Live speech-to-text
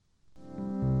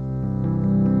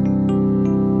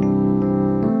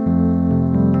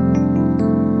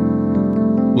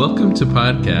Welcome to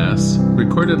podcasts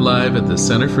recorded live at the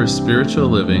Center for Spiritual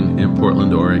Living in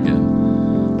Portland,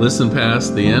 Oregon. Listen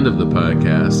past the end of the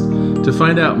podcast to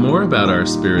find out more about our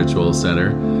spiritual center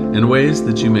and ways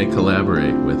that you may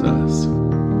collaborate with us.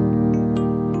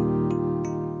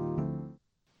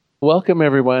 Welcome,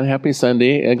 everyone. Happy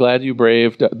Sunday. I'm glad you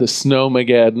braved the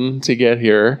snowmageddon to get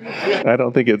here. I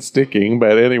don't think it's sticking,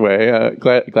 but anyway,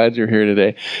 glad you're here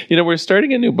today. You know, we're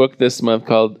starting a new book this month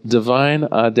called Divine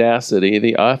Audacity.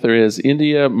 The author is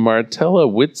India Martella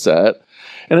Whitsett,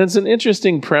 and it's an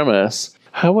interesting premise.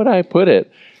 How would I put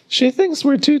it? She thinks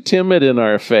we're too timid in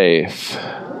our faith.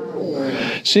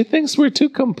 She thinks we're too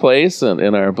complacent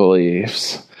in our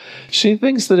beliefs. She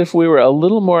thinks that if we were a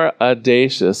little more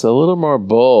audacious, a little more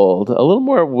bold, a little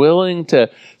more willing to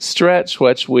stretch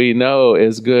what we know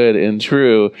is good and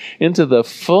true into the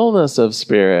fullness of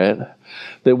spirit,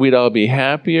 that we'd all be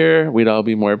happier, we'd all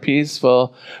be more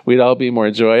peaceful, we'd all be more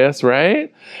joyous,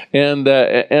 right?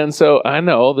 And so I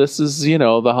know this is, the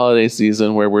holiday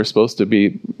season where we're supposed to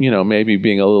be, maybe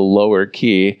being a little lower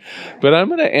key, but I'm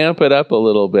going to amp it up a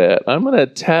little bit. I'm going to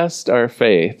test our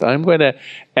faith. I'm going to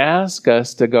ask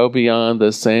us to go beyond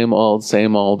the same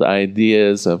old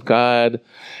ideas of God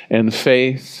and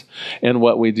faith and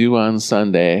what we do on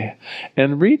Sunday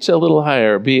and reach a little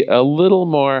higher, be a little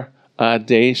more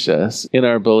audacious in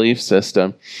our belief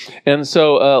system. And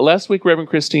so last week, Reverend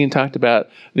Christine talked about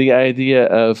the idea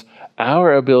of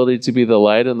our ability to be the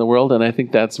light in the world, and I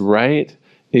think that's right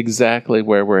exactly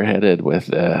where we're headed with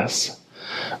this.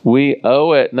 We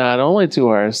owe it not only to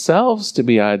ourselves to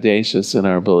be audacious in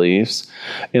our beliefs,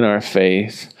 in our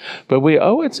faith, but we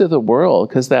owe it to the world,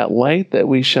 because that light that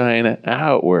we shine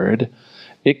outward,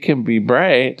 it can be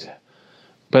bright,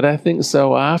 but I think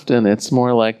so often it's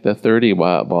more like the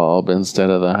 30-watt bulb instead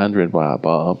of the 100-watt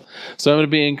bulb. So I'm going to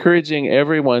be encouraging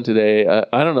everyone today,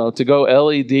 to go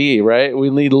LED, right? We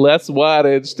need less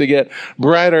wattage to get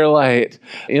brighter light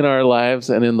in our lives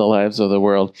and in the lives of the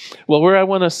world. Well, where I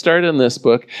want to start in this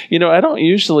book, I don't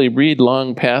usually read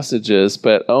long passages,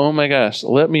 but oh my gosh,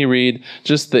 let me read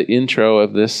just the intro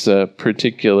of this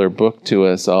particular book to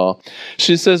us all.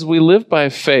 She says, "We live by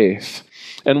faith.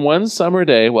 And one summer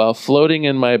day, while floating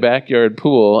in my backyard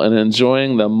pool and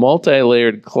enjoying the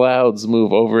multi-layered clouds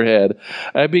move overhead,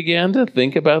 I began to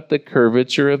think about the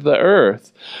curvature of the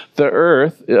earth. The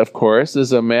earth, of course,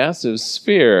 is a massive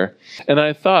sphere. And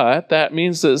I thought that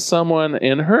means that someone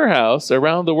in her house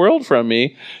around the world from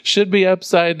me should be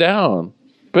upside down.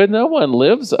 But no one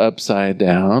lives upside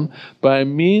down. By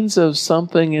means of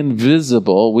something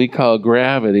invisible we call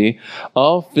gravity,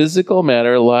 all physical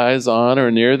matter lies on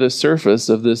or near the surface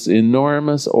of this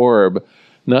enormous orb.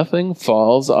 Nothing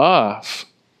falls off.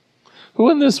 Who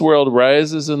in this world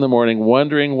rises in the morning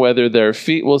wondering whether their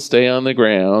feet will stay on the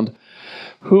ground?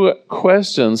 Who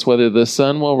questions whether the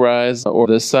sun will rise or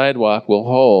the sidewalk will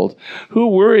hold? Who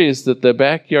worries that the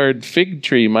backyard fig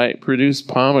tree might produce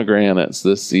pomegranates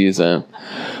this season?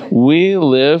 We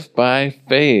live by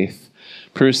faith,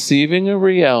 perceiving a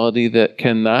reality that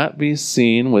cannot be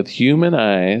seen with human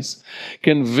eyes,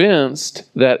 convinced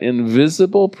that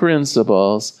invisible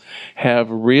principles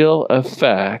have real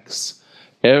effects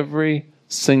every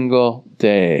single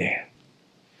day."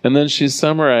 And then she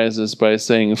summarizes by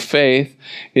saying, faith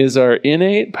is our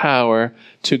innate power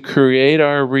to create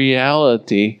our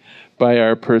reality by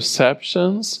our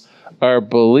perceptions, our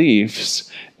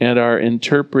beliefs, and our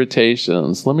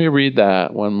interpretations. Let me read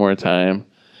that one more time.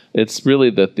 It's really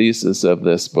the thesis of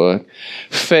this book.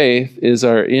 Faith is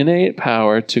our innate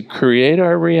power to create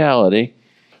our reality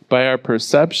by our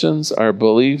perceptions, our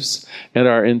beliefs, and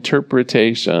our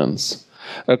interpretations.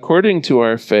 According to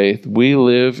our faith, we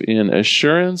live in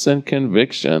assurance and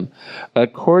conviction.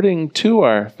 According to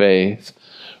our faith,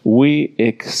 we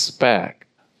expect.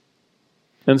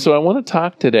 And so I want to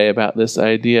talk today about this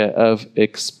idea of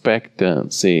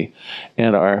expectancy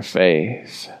and our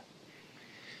faith.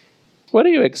 What do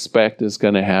you expect is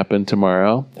going to happen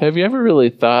tomorrow? Have you ever really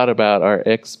thought about our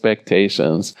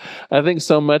expectations? I think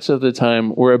so much of the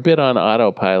time we're a bit on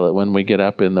autopilot when we get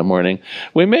up in the morning.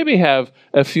 We maybe have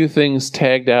a few things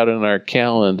tagged out in our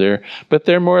calendar, but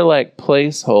they're more like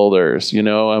placeholders.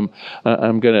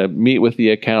 I'm going to meet with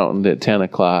the accountant at 10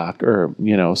 o'clock, or,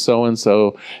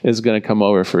 so-and-so is going to come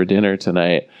over for dinner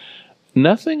tonight.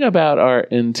 Nothing about our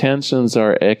intentions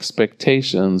or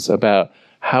expectations about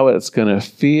how it's going to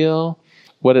feel,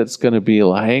 what it's going to be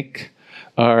like,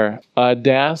 our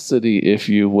audacity, if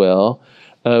you will,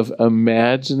 of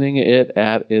imagining it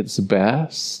at its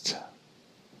best.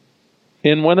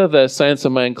 In one of the Science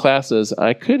of Mind classes,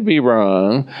 I could be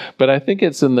wrong, but I think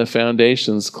it's in the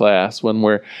Foundations class when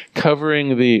we're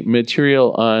covering the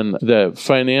material on the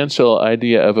financial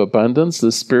idea of abundance,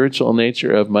 the spiritual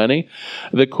nature of money.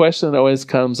 The question always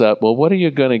comes up, well, what are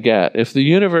you going to get? If the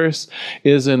universe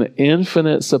is an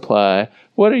infinite supply,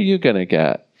 what are you going to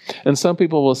get? And some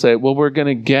people will say, well, we're going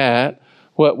to get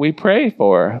what we pray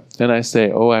for. And I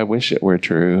say, oh, I wish it were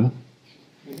true.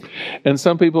 And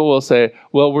some people will say,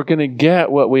 well, we're going to get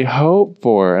what we hope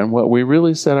for and what we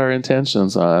really set our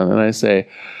intentions on. And I say,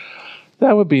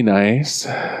 that would be nice.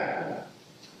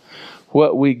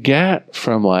 What we get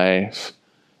from life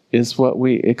is what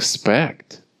we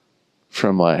expect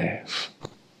from life.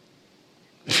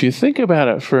 If you think about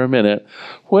it for a minute,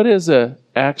 what is an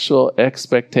actual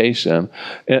expectation?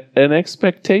 An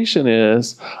expectation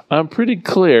is, I'm pretty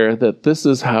clear that this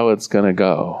is how it's going to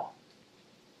go.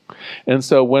 And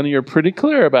so when you're pretty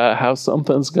clear about how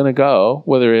something's going to go,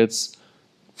 whether it's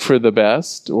for the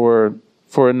best or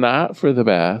for not for the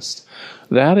best,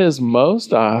 that is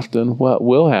most often what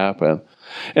will happen.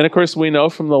 And of course, we know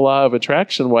from the law of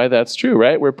attraction why that's true,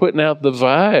 right? We're putting out the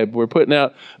vibe. We're putting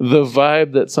out the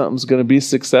vibe that something's going to be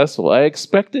successful. I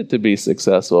expect it to be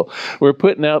successful. We're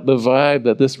putting out the vibe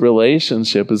that this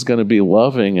relationship is going to be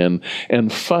loving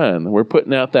and fun. We're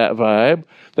putting out that vibe.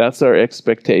 That's our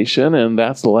expectation, and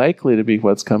that's likely to be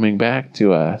what's coming back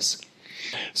to us.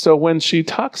 So when she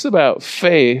talks about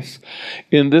faith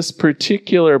in this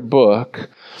particular book,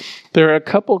 there are a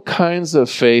couple kinds of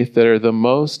faith that are the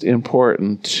most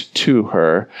important to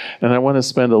her, and I want to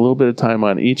spend a little bit of time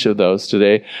on each of those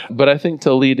today, but I think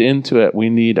to lead into it, we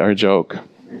need our joke.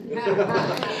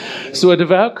 So a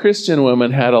devout Christian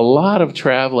woman had a lot of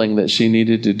traveling that she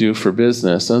needed to do for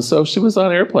business, and so she was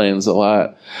on airplanes a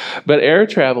lot. But air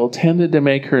travel tended to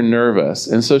make her nervous,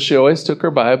 and so she always took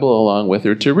her Bible along with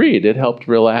her to read. It helped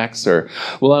relax her.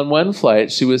 Well, on one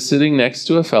flight, she was sitting next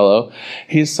to a fellow.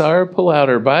 He saw her pull out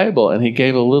her Bible, and he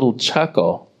gave a little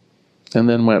chuckle, and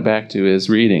then went back to his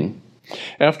reading.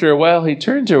 After a while, he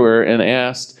turned to her and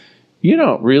asked, "You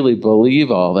don't really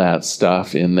believe all that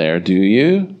stuff in there, do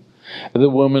you?" The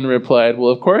woman replied,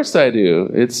 "Well, of course I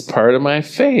do. It's part of my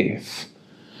faith."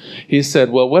 He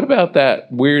said, "Well, what about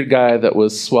that weird guy that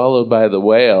was swallowed by the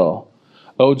whale?"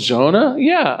 "Oh, Jonah?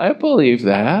 Yeah, I believe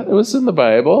that. It was in the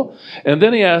Bible." And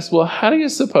then he asked, "Well, how do you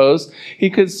suppose he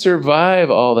could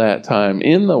survive all that time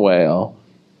in the whale?"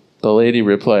 The lady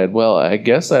replied, "Well, I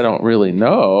guess I don't really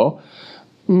know.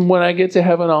 When I get to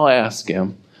heaven, I'll ask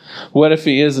him." "What if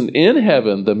he isn't in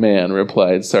heaven?" the man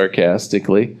replied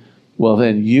sarcastically. "Well,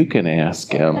 then you can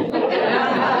ask him."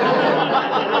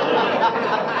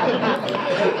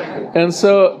 And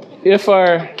so if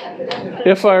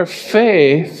our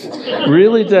faith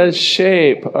really does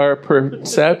shape our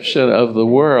perception of the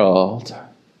world,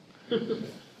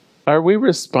 are we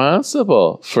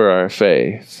responsible for our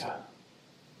faith?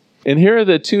 And here are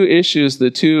the two issues, the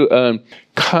two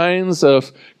kinds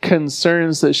of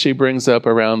concerns that she brings up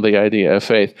around the idea of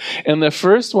faith. And the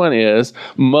first one is,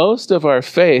 most of our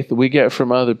faith we get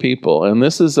from other people. And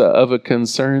this is of a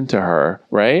concern to her,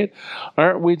 right?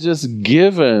 Aren't we just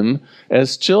given,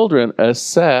 as children, a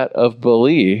set of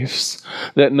beliefs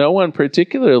that no one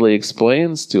particularly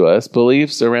explains to us?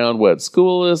 Beliefs around what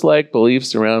school is like,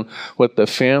 beliefs around what the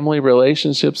family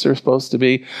relationships are supposed to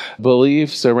be,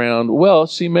 beliefs around, well,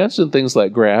 she mentioned things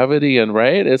like gravity, and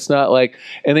right? It's not like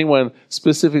anyone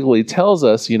specifically tells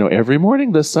us, every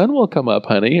morning the sun will come up,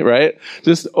 honey, right?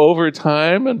 Just over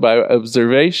time and by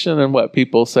observation and what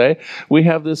people say, we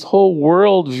have this whole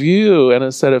world view and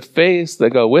a set of faiths that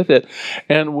go with it,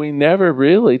 and we never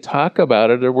really talk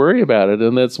about it or worry about it.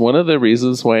 And that's one of the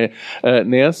reasons why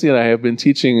Nancy and I have been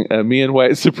teaching me and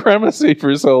white supremacy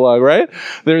for so long, right?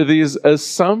 There are these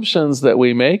assumptions that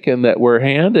we make and that we're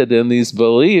handed in these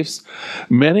beliefs,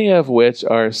 many of which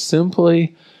are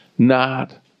simply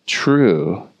not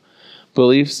true.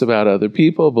 Beliefs about other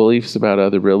people, beliefs about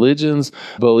other religions,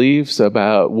 beliefs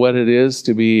about what it is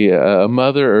to be a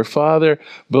mother or father,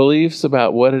 beliefs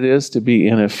about what it is to be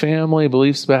in a family,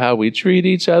 beliefs about how we treat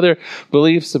each other,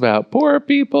 beliefs about poor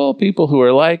people, people who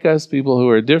are like us, people who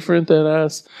are different than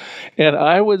us. And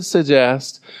I would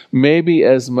suggest maybe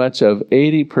as much of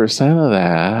 80% of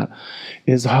that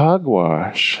is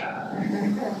hogwash.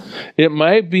 It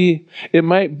might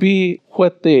be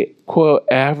what the, quote,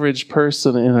 average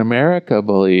person in America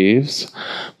believes,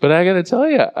 but I got to tell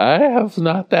you, I have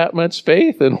not that much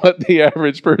faith in what the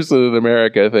average person in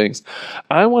America thinks.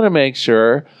 I want to make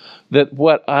sure that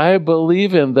what I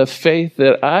believe in, the faith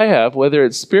that I have, whether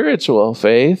it's spiritual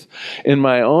faith in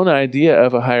my own idea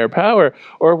of a higher power,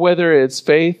 or whether it's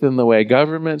faith in the way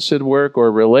government should work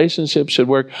or relationships should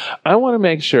work, I want to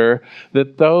make sure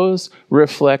that those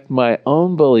reflect my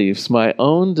own beliefs, my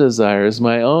own desires,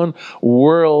 my own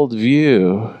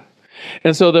worldview.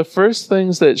 And so the first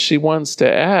things that she wants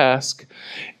to ask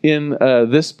in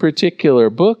this particular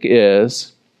book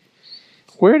is,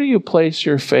 where do you place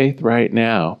your faith right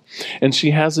now? And she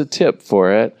has a tip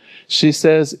for it. She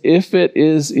says, if it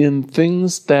is in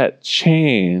things that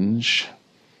change,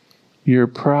 you're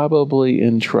probably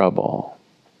in trouble.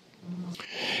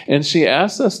 And she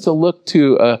asks us to look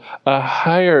to a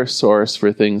higher source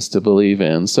for things to believe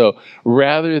in. So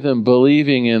rather than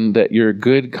believing in that your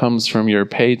good comes from your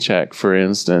paycheck, for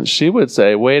instance, she would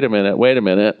say, wait a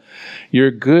minute.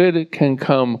 Your good can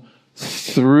come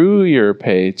through your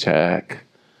paycheck,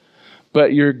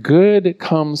 but your good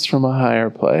comes from a higher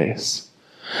place.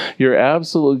 Your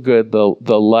absolute good, the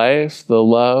life, the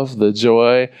love, the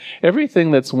joy,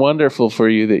 everything that's wonderful for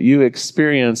you that you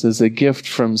experience is a gift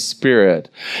from Spirit.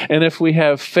 And if we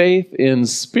have faith in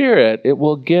Spirit, it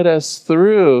will get us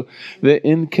through the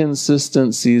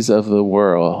inconsistencies of the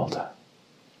world.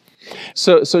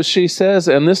 So she says,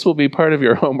 and this will be part of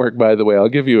your homework, by the way. I'll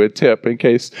give you a tip in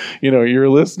case, you're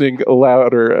listening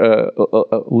louder.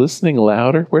 Listening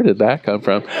louder? Where did that come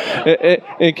from?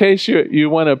 In case you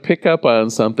want to pick up on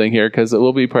something here, because it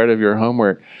will be part of your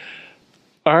homework.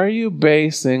 Are you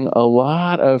basing a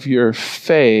lot of your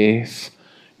faith,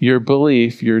 your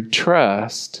belief, your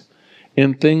trust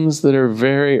in things that are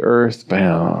very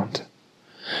earthbound?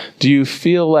 Do you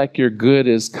feel like your good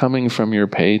is coming from your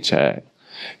paycheck?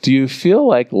 Do you feel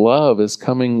like love is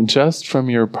coming just from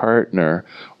your partner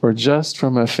or just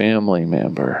from a family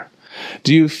member?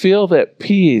 Do you feel that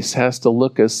peace has to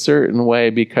look a certain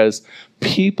way because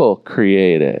people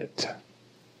create it?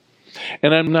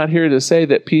 And I'm not here to say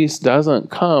that peace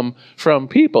doesn't come from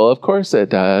people. Of course it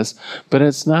does, but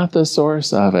it's not the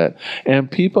source of it. And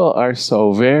people are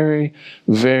so very,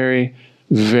 very,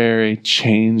 very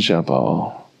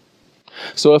changeable.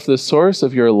 So if the source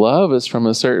of your love is from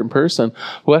a certain person,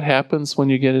 what happens when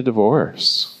you get a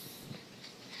divorce?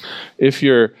 If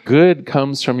your good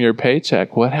comes from your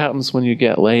paycheck, what happens when you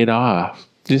get laid off?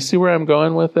 Do you see where I'm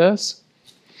going with this?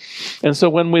 And so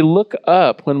when we look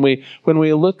up, when we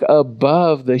look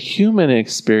above the human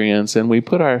experience and we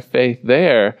put our faith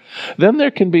there, then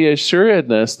there can be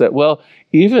assuredness that, well,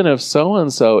 even if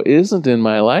so-and-so isn't in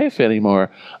my life anymore,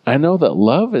 I know that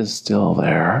love is still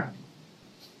there.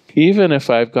 Even if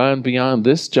I've gone beyond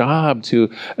this job to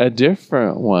a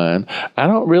different one, I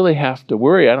don't really have to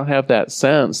worry. I don't have that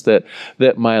sense that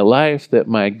my life, that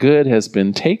my good has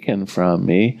been taken from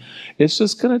me. It's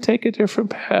just going to take a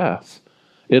different path.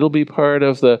 It'll be part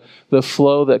of the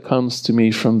flow that comes to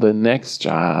me from the next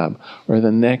job or the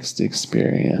next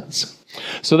experience.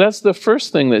 So that's the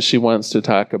first thing that she wants to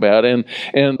talk about.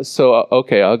 And so,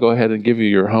 okay, I'll go ahead and give you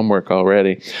your homework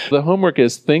already. The homework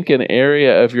is think an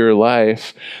area of your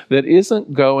life that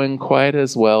isn't going quite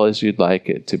as well as you'd like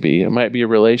it to be. It might be a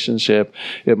relationship.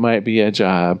 It might be a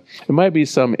job. It might be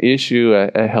some issue,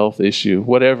 a health issue,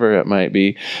 whatever it might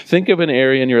be. Think of an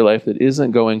area in your life that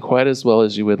isn't going quite as well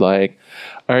as you would like.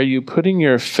 Are you putting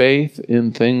your faith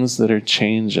in things that are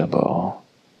changeable?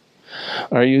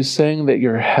 Are you saying that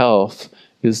your health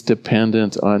is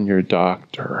dependent on your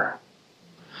doctor?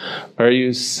 Are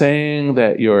you saying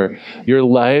that your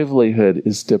livelihood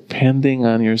is depending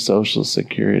on your Social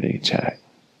Security check?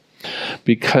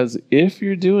 Because if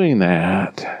you're doing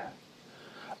that,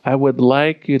 I would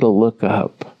like you to look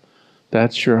up.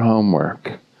 That's your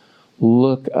homework.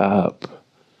 Look up.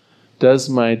 Does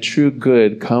my true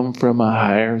good come from a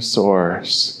higher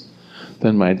source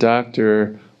than my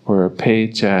doctor or a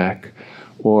paycheck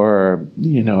or,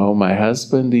 my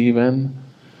husband even?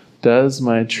 Does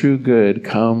my true good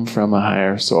come from a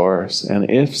higher source? And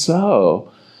if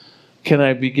so, can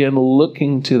I begin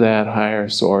looking to that higher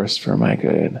source for my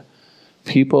good?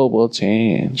 People will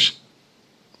change.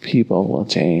 People will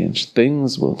change.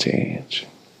 Things will change.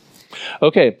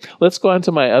 Okay, let's go on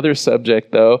to my other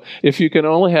subject, though. If you can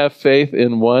only have faith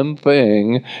in one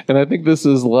thing, and I think this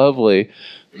is lovely,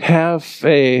 have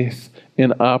faith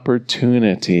in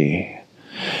opportunity.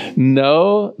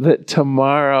 Know that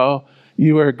tomorrow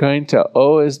you are going to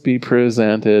always be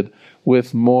presented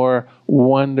with more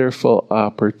wonderful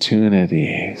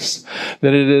opportunities.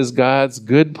 That it is God's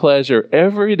good pleasure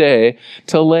every day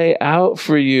to lay out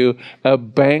for you a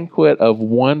banquet of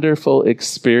wonderful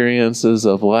experiences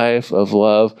of life, of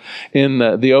love. In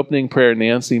the opening prayer,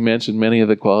 Nancy mentioned many of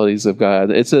the qualities of God.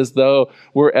 It's as though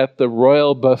we're at the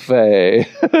royal buffet.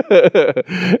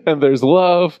 And there's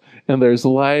love, and there's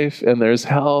life, and there's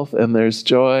health, and there's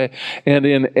joy. And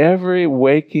in every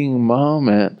waking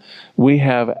moment, we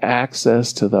have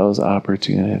access to those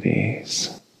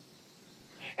opportunities.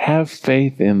 Have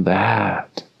faith in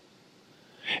that.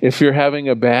 If you're having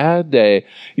a bad day,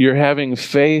 you're having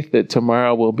faith that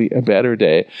tomorrow will be a better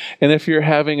day. And if you're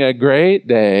having a great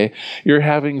day, you're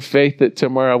having faith that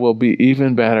tomorrow will be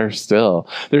even better still.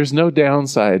 There's no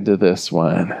downside to this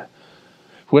one.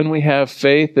 When we have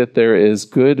faith that there is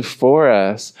good for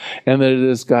us and that it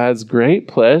is God's great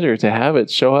pleasure to have it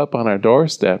show up on our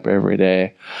doorstep every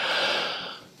day,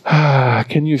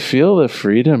 can you feel the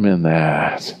freedom in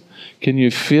that? Can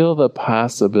you feel the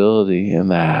possibility in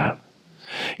that?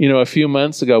 You know, a few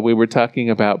months ago, we were talking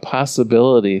about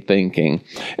possibility thinking,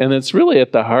 and it's really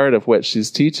at the heart of what she's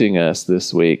teaching us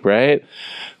this week, right?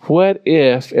 What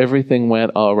if everything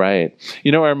went all right?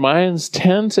 You know, our minds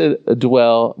tend to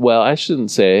dwell, well, I shouldn't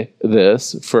say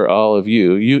this for all of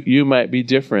you. You might be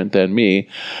different than me,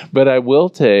 but I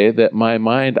will say that my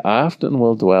mind often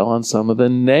will dwell on some of the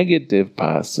negative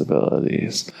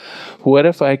possibilities. What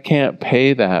if I can't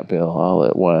pay that bill all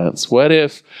at once? What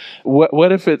if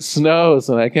it snows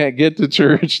and I can't get to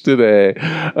church today?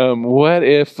 What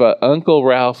if Uncle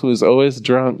Ralph, who's always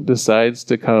drunk, decides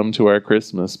to come to our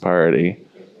Christmas party?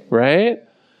 Right?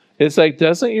 It's like,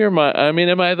 doesn't your mind,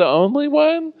 am I the only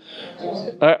one?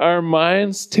 Our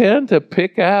minds tend to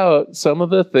pick out some of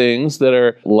the things that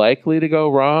are likely to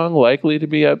go wrong, likely to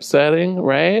be upsetting,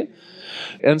 right?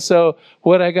 And so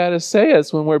what I got to say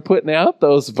is when we're putting out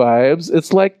those vibes,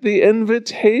 it's like the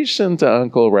invitation to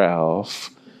Uncle Ralph.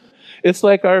 It's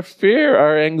like our fear,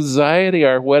 our anxiety,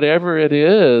 our whatever it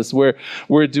is.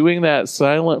 We're doing that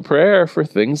silent prayer for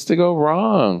things to go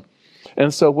wrong.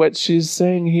 And so what she's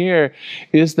saying here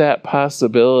is that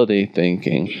possibility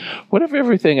thinking. What if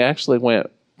everything actually went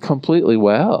completely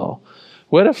well?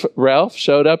 What if Ralph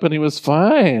showed up and he was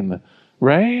fine,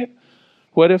 right?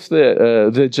 What if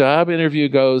the job interview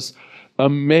goes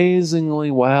amazingly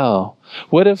well?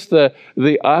 What if the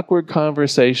awkward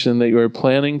conversation that you were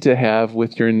planning to have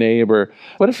with your neighbor,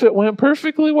 what if it went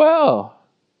perfectly well?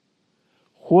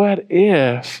 What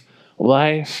if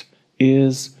life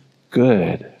is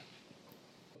good?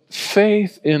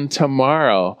 Faith in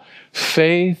tomorrow,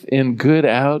 faith in good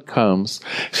outcomes,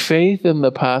 faith in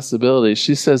the possibilities.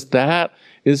 She says that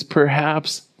is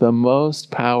perhaps the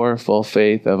most powerful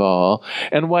faith of all.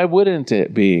 And why wouldn't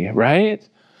it be, right?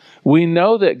 We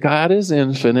know that God is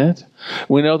infinite.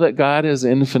 We know that God is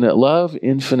infinite love,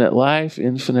 infinite life,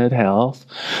 infinite health.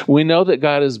 We know that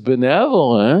God is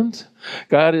benevolent.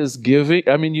 God is giving.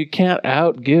 You can't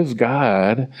outgive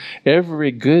God.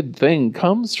 Every good thing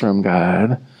comes from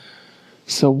God.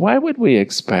 So why would we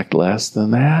expect less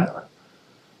than that?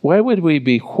 Why would we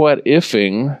be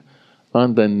what-ifing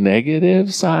on the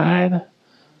negative side?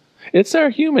 It's our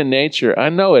human nature. I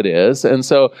know it is. And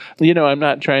so, I'm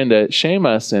not trying to shame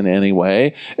us in any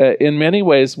way. In many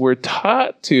ways, we're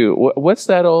taught to, what's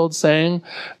that old saying?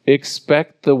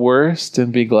 Expect the worst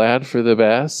and be glad for the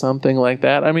best, something like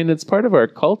that. It's part of our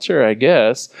culture, I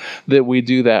guess, that we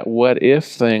do that what-if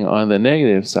thing on the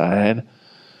negative side.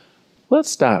 Let's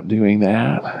stop doing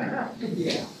that.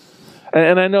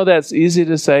 And I know that's easy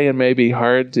to say and maybe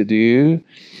hard to do.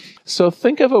 So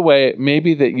think of a way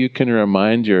maybe that you can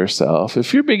remind yourself,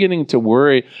 if you're beginning to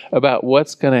worry about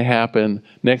what's going to happen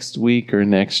next week or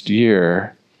next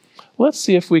year, let's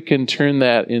see if we can turn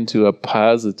that into a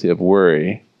positive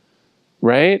worry,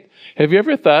 right? Have you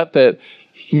ever thought that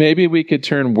maybe we could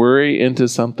turn worry into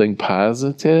something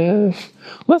positive?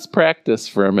 Let's practice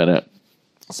for a minute.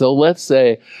 So let's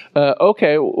say,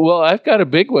 okay, well, I've got a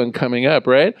big one coming up,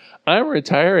 right? I'm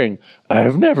retiring.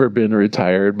 I've never been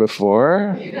retired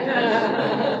before.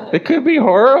 It could be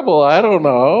horrible. I don't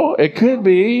know. It could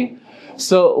be.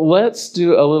 So let's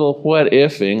do a little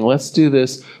what-ifing. Let's do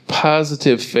this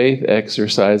positive faith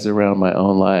exercise around my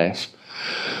own life.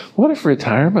 What if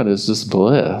retirement is just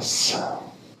bliss?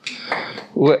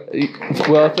 All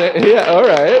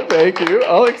right. Thank you.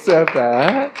 I'll accept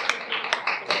that.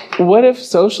 What if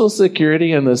Social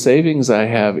Security and the savings I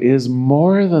have is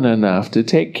more than enough to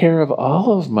take care of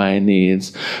all of my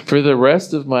needs for the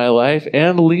rest of my life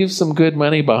and leave some good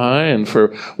money behind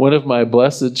for one of my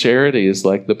blessed charities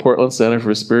like the Portland Center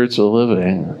for Spiritual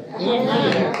Living?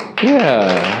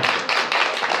 Yeah.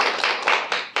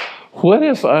 what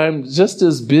if I'm just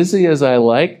as busy as I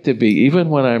like to be, even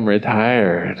when I'm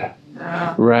retired?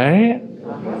 Right?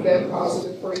 Is that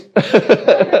positive for you?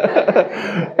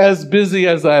 As busy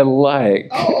as I like.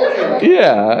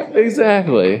 Yeah,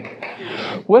 exactly.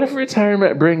 What if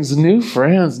retirement brings new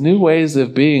friends, new ways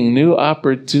of being, new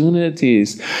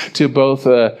opportunities to both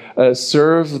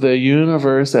serve the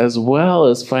universe as well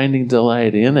as finding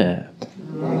delight in it?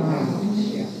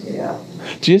 Yeah.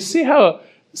 Do you see how,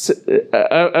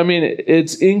 I mean,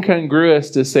 it's incongruous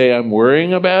to say I'm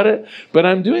worrying about it, but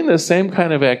I'm doing the same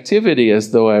kind of activity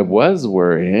as though I was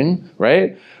worrying,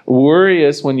 right? Worry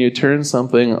is when you turn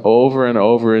something over and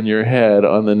over in your head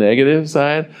on the negative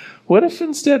side. What if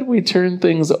instead we turn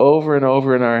things over and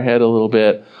over in our head a little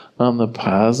bit on the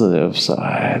positive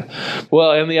side?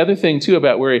 Well, and the other thing too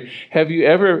about worry, have you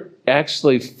ever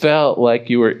actually felt like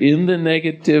you were in the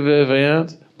negative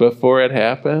event before it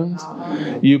happened?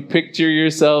 You picture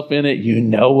yourself in it, you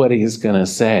know what he's going to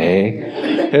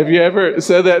say. Have you ever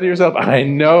said that to yourself? I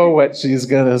know what she's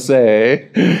going to say.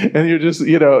 And you're just,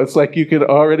 it's like you can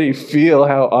already feel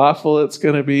how awful it's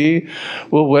going to be.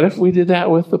 Well, what if we did that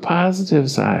with the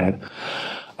positive side?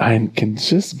 I can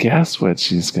just guess what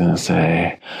she's going to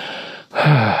say.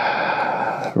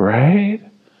 Right?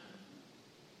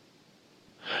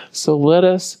 So let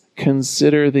us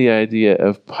consider the idea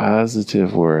of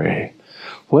positive worry.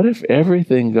 What if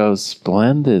everything goes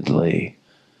splendidly?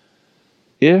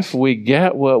 If we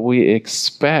get what we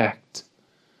expect,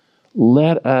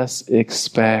 let us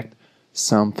expect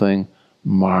something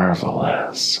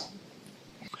marvelous.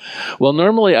 Well,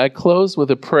 normally I close with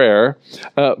a prayer,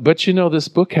 but this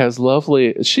book has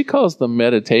she calls them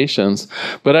meditations,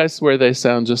 but I swear they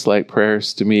sound just like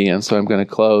prayers to me, and so I'm going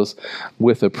to close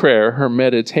with a prayer, her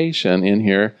meditation in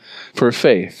here for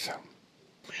faith.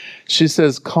 She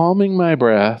says, calming my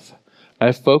breath,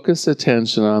 I focus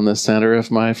attention on the center of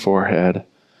my forehead.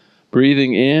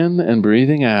 Breathing in and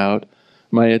breathing out,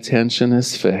 my attention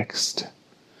is fixed.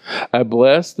 I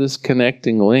bless this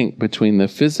connecting link between the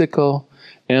physical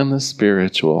and the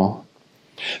spiritual.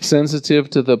 Sensitive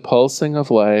to the pulsing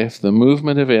of life, the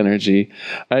movement of energy,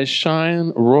 I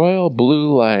shine royal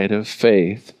blue light of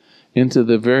faith into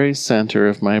the very center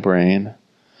of my brain.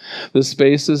 The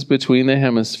spaces between the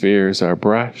hemispheres are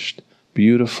brushed,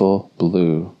 beautiful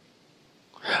blue.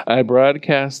 I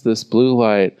broadcast this blue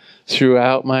light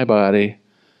throughout my body,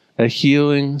 a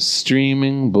healing,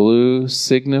 streaming blue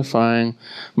signifying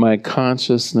my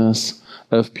consciousness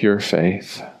of pure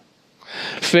faith.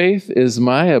 Faith is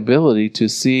my ability to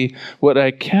see what I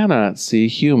cannot see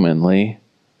humanly,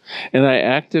 and I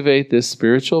activate this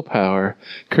spiritual power,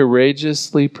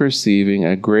 courageously perceiving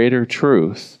a greater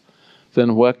truth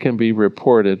than what can be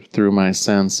reported through my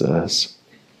senses.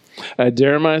 I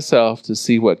dare myself to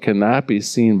see what cannot be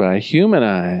seen by human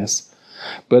eyes,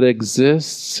 but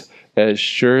exists as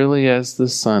surely as the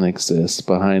sun exists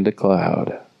behind a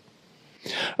cloud.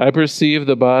 I perceive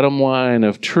the bottom line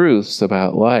of truths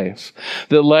about life,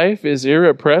 that life is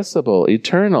irrepressible,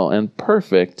 eternal, and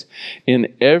perfect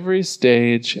in every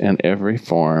stage and every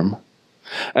form.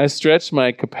 I stretch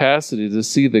my capacity to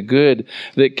see the good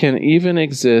that can even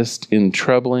exist in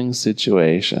troubling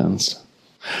situations.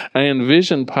 I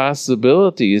envision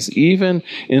possibilities even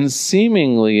in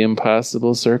seemingly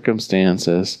impossible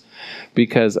circumstances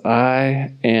because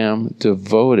I am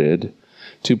devoted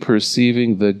to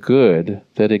perceiving the good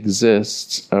that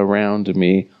exists around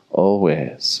me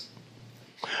always.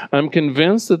 I'm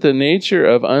convinced that the nature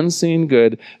of unseen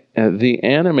good, the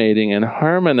animating and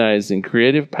harmonizing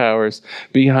creative powers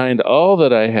behind all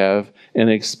that I have and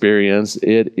experience,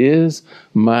 it is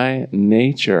my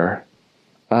nature.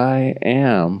 I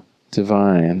am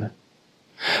divine.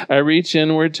 I reach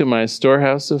inward to my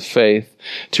storehouse of faith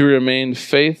to remain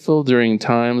faithful during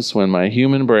times when my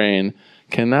human brain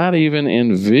cannot even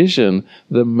envision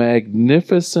the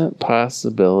magnificent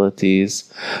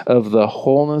possibilities of the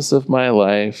wholeness of my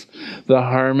life, the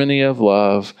harmony of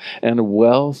love, and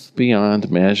wealth beyond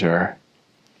measure.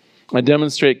 I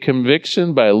demonstrate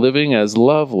conviction by living as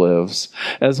love lives,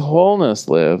 as wholeness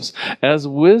lives, as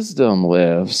wisdom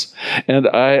lives, and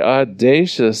I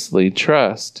audaciously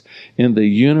trust in the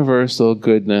universal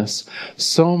goodness,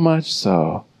 so much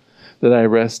so that I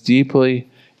rest deeply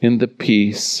in the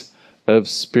peace of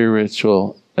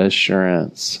spiritual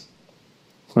assurance.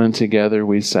 And together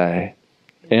we say,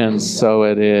 and so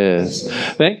it is.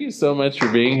 Thank you so much for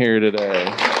being here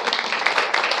today.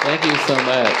 Thank you so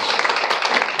much.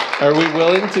 Are we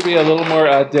willing to be a little more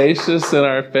audacious in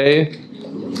our faith?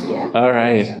 All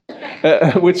right.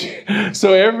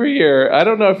 So every year, I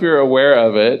don't know if you're aware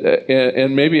of it,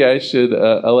 and maybe I should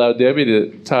allow Debbie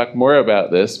to talk more about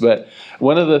this, but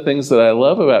one of the things that I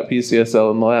love about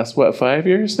PCSL in the last, 5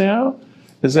 years now?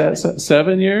 Is that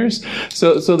 7 years?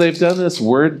 So they've done this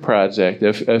word project.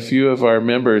 A few of our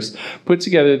members put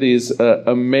together these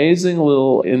amazing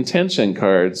little intention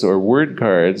cards or word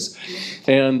cards,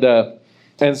 and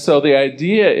so the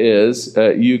idea is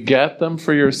you get them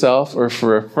for yourself or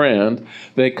for a friend.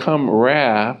 They come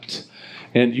wrapped,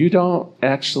 and you don't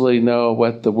actually know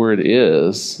what the word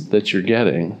is that you're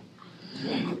getting.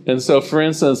 And so, for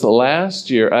instance, last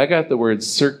year I got the word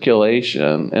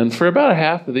circulation, and for about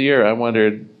half of the year I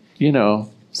wondered,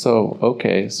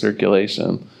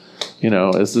 circulation,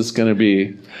 is this going to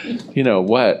be,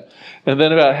 what? And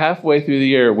then about halfway through the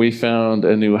year we found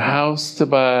a new house to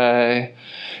buy.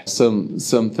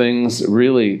 Some things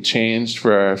really changed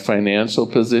for our financial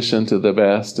position to the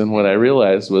best, and what I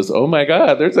realized was, oh my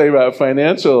God, they're talking about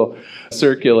financial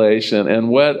circulation, and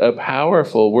what a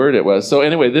powerful word it was. So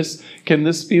anyway, can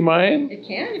this be mine? It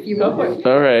can, if you want.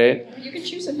 All right. You can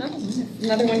choose another one.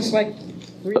 Another one's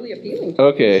really appealing.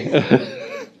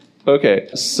 Okay. Okay,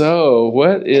 so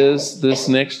what is this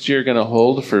next year going to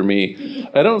hold for me?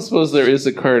 I don't suppose there is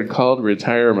a card called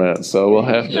retirement, so we'll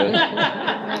have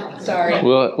to... Sorry.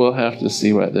 We'll have to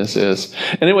see what this is.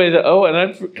 Anyway, and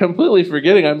I'm completely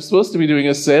forgetting, I'm supposed to be doing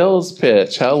a sales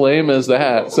pitch. How lame is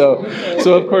that? So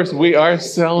of course, we are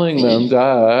selling them,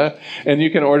 duh. And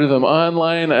you can order them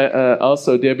online.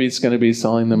 Also, Debbie's going to be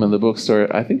selling them in the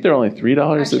bookstore. I think they're only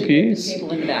 $3 a piece.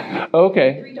 Table in the back.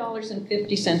 Okay.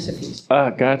 $3.50 a piece.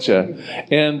 Gotcha.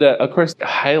 And of course,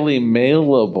 highly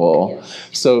mailable. Yes.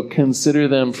 So consider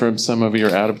them from some of your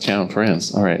out-of-town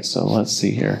friends. All right, so let's see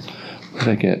here. What did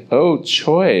I get? Oh,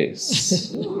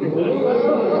 choice.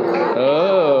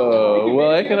 Oh,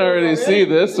 well, I can already see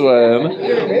this one.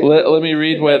 Let me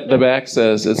read what the back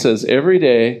says. It says, every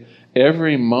day,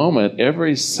 every moment,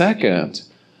 every second,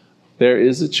 there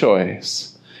is a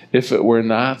choice. If it were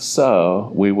not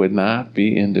so, we would not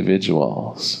be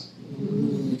individuals.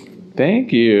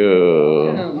 Thank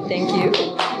you. Thank you.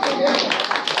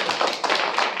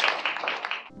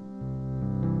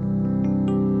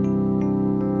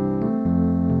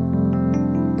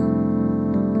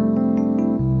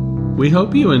 We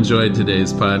hope you enjoyed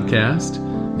today's podcast.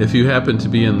 If you happen to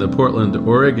be in the Portland,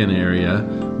 Oregon area,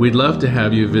 we'd love to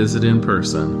have you visit in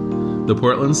person. The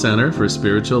Portland Center for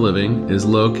Spiritual Living is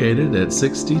located at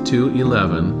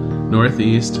 6211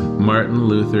 Northeast Martin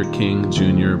Luther King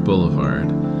Jr.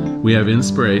 Boulevard. We have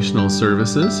inspirational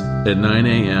services at 9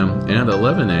 a.m. and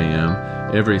 11 a.m.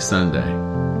 every Sunday.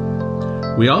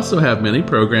 We also have many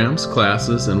programs,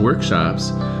 classes, and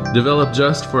workshops developed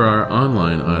just for our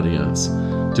online audience.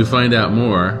 To find out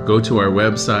more, go to our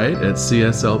website at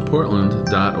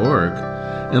cslportland.org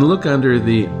and look under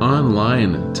the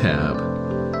Online tab.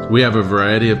 We have a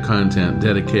variety of content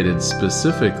dedicated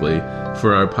specifically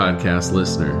for our podcast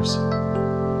listeners.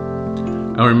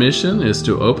 Our mission is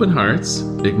to open hearts,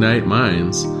 ignite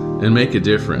minds, and make a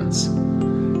difference.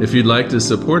 If you'd like to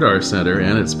support our center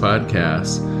and its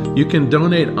podcasts, you can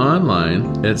donate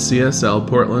online at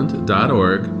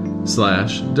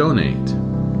cslportland.org/donate.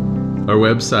 Our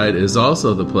website is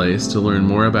also the place to learn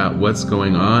more about what's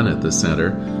going on at the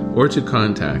center or to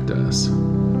contact us.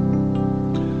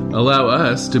 Allow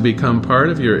us to become part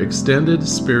of your extended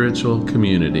spiritual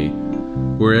community.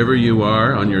 Wherever you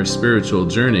are on your spiritual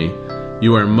journey,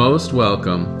 you are most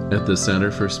welcome at the Center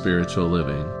for Spiritual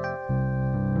Living.